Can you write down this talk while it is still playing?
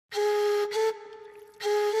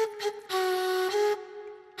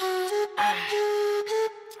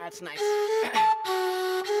That's nice.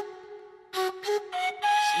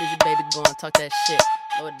 Sleazy baby, go and talk that shit.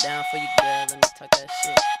 Slow it down for you, girl. Let me talk that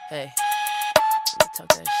shit. Hey. Let me talk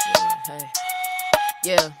that shit. Hey.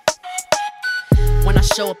 Yeah. When I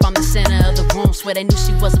show up, I'm the center of the room. Swear they knew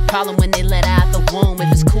she was a problem when they let her out the womb.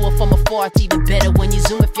 If it's cool from afar, it's even better when you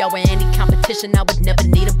zoom. If y'all were any competition, I would never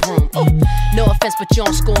need a broom. Ooh. No offense, but you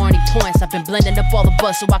don't score any points. I've been blending up all the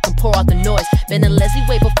buzz so I can pour out the noise. Been a lazy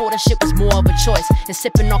way before the shit was more of a choice. And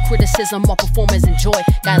sipping on criticism, more performers enjoy.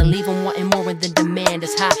 Gotta leave them wanting more when the demand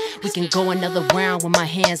is high. We can go another round when my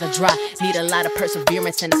hands are dry. Need a lot of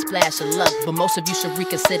perseverance and a splash of luck. But most of you should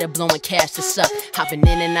reconsider blowing cash to suck. Hopping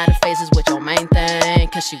in and out of phases with your main thing.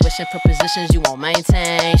 Cause she wishing for positions you won't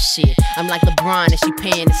maintain. Shit, I'm like LeBron and she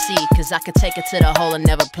paying to see. Cause I can take it to the hole and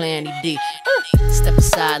never play any D. Step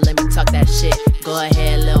aside, let me talk that shit. Go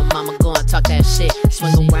ahead, little mama, go and talk that shit.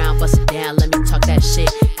 Swing around, bust it down, let me talk that shit.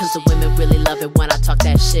 Cause the women really love it when I talk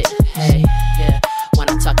that shit. Hey, yeah, when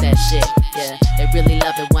I talk that shit. Yeah, they really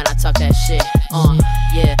love it when I talk that shit.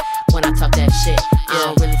 Yeah, when I talk that shit. I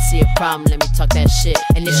don't really see a problem, let me talk that shit.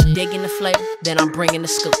 And if she digging the flavor, then I'm bringing the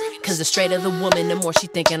scoop. Cause the straighter the woman, the more she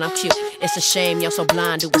thinking I'm cute. It's a shame y'all so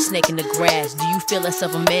blind to a snake in the grass. Do you feel less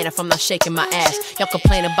of a man if I'm not shaking my ass? Y'all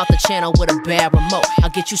complain about the channel with a bad remote.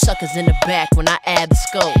 I'll get you suckers in the back when I add the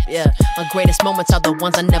scope. Yeah, my greatest moments are the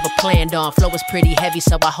ones I never planned on. Flow is pretty heavy,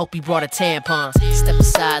 so I hope you brought a tampon. Step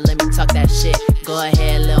aside, let me talk that shit. Go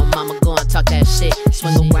ahead, little mama, go and talk that shit.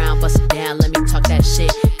 Swing around, bust it down, let me talk that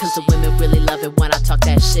shit. Cause the women really love it when I talk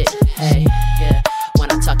that shit. Hey, yeah,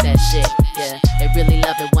 when I talk that shit. Yeah, they really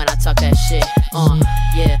love it when I talk that shit.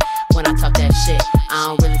 Yeah, when I talk that shit. I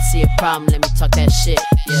don't really see a problem, let me talk that shit.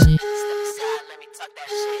 Yeah. Step aside, let me talk that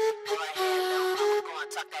shit. Go ahead, little mama, go and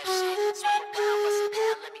talk that shit. Swing around, bust it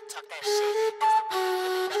down, let me talk that shit. Cause the women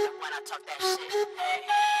really love it when I talk that shit. Hey,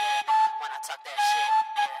 yeah, when I talk that shit.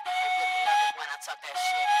 Yeah, they really love it when I talk that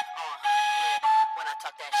shit. Yeah, when I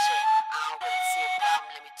talk that shit. I don't really see a problem,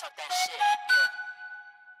 let me talk that shit. Yeah.